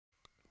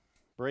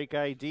Break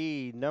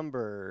ID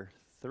number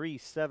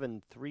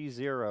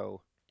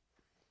 3730.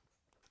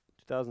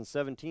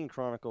 2017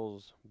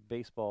 Chronicles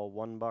Baseball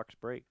 1-box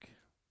break.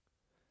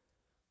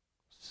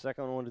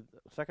 Second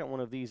one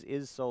of these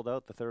is sold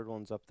out. The third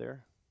one's up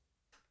there.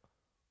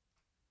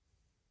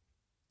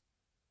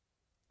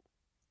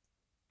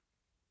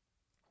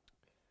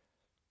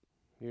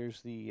 Here's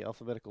the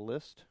alphabetical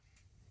list.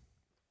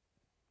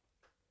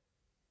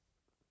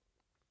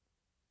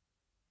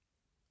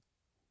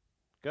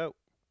 Go.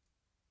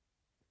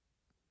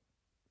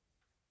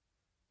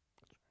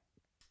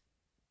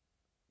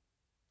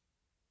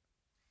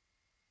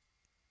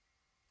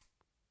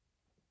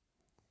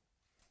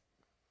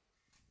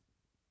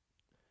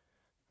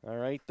 All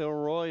right, the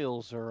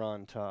Royals are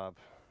on top.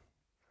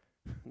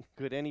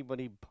 Could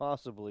anybody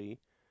possibly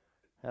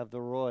have the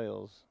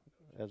Royals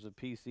as a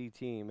PC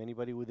team?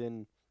 Anybody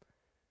within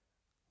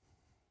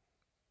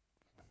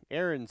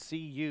Aaron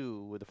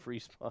CU with a free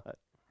spot?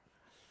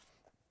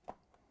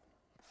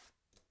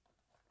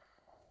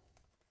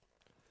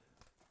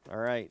 All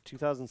right,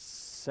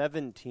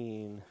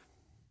 2017.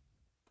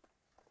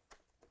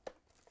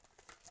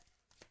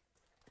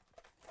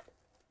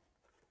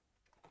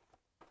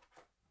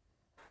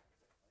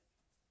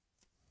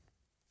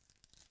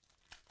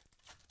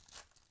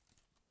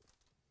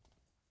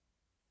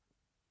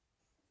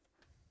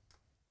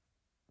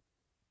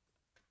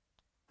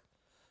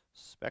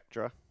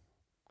 Spectra.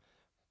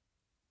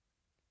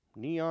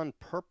 Neon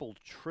Purple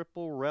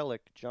Triple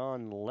Relic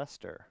John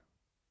Lester.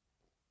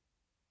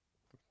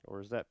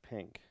 Or is that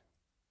pink?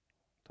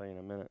 I'll tell you in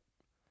a minute.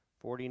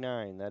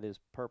 49, that is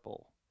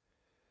purple.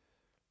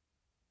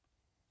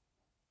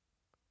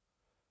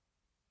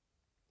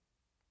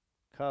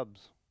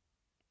 Cubs.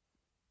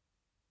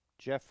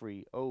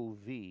 Jeffrey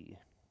O.V.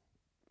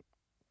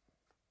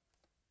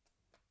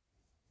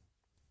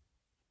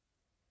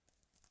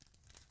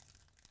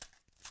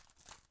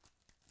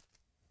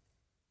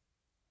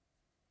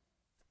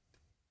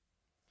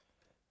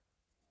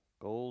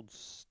 Gold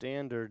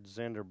Standard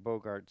Xander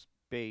Bogaerts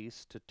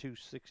base to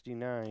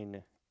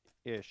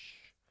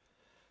 269-ish.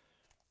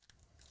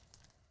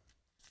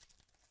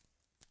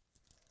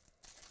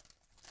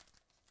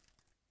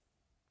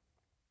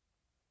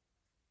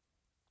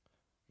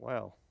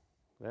 Wow,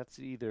 that's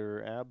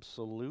either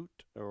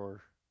absolute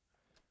or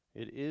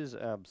it is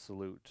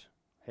absolute.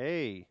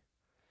 Hey,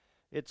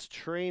 it's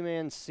Trey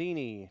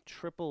Mancini,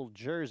 triple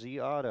jersey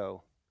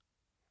auto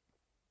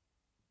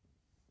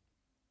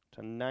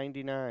to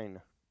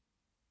 99.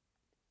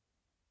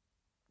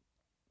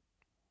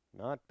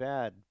 Not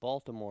bad.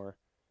 Baltimore.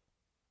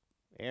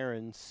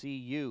 Aaron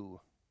CU.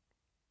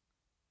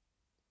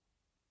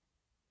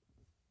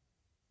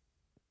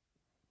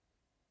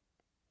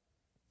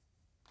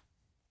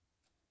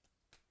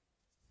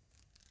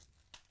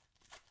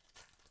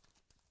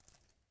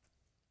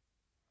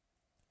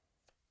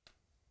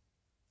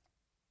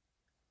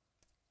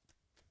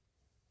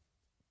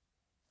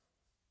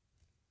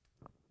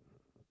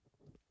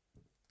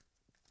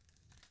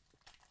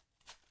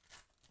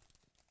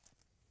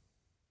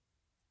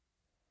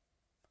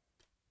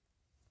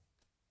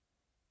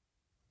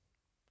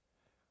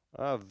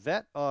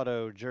 Vet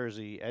auto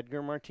jersey,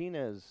 Edgar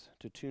Martinez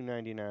to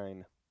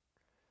 299.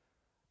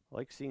 I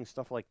like seeing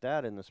stuff like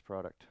that in this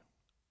product.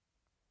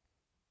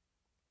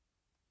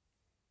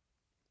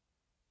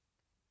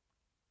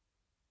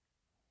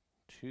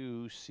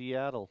 To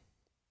Seattle.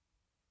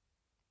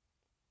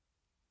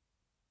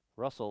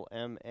 Russell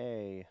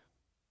M.A.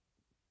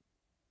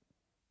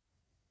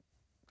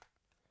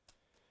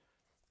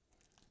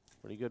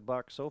 Pretty good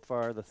box so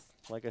far.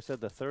 Like I said,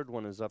 the third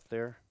one is up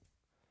there.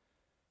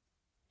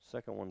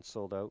 Second one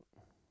sold out.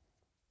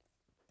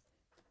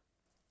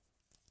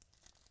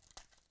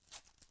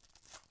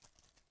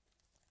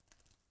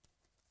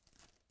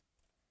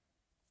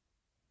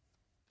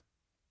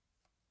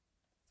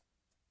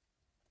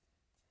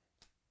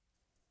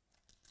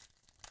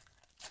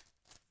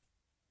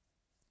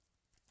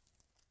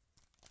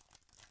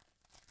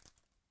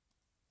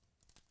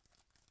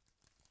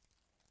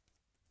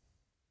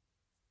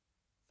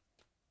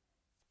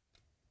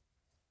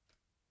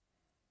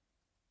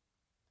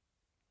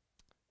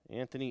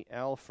 Anthony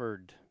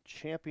Alford,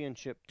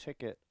 championship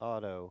ticket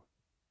auto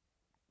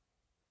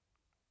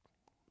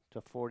to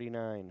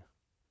 49.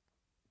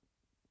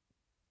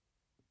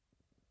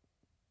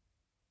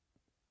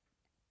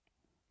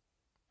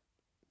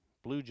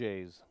 Blue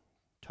Jays,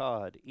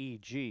 Todd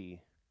E.G.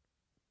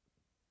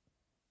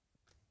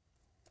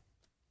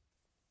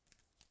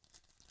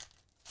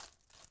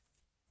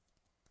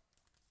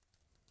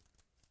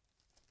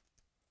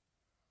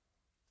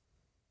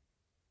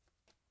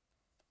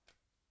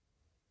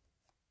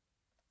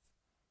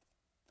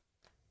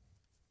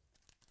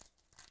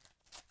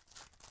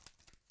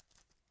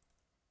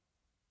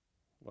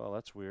 Well,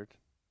 that's weird.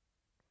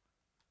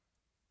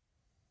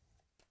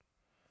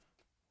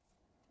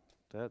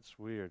 That's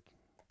weird.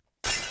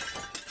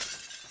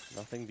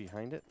 Nothing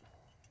behind it?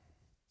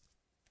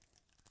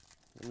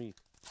 I mean,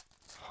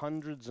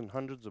 hundreds and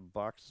hundreds of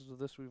boxes of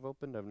this we've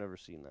opened. I've never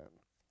seen that.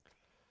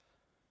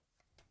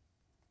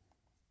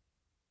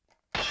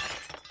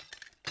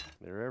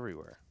 They're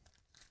everywhere.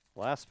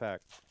 Last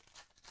pack.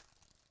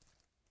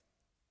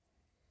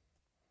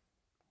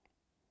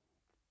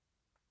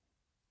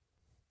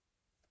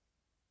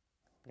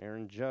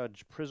 Aaron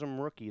Judge, Prism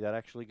rookie. That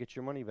actually gets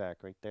your money back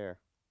right there.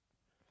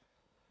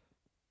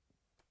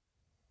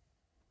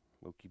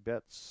 Mookie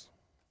Betts.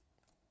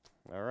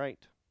 All right.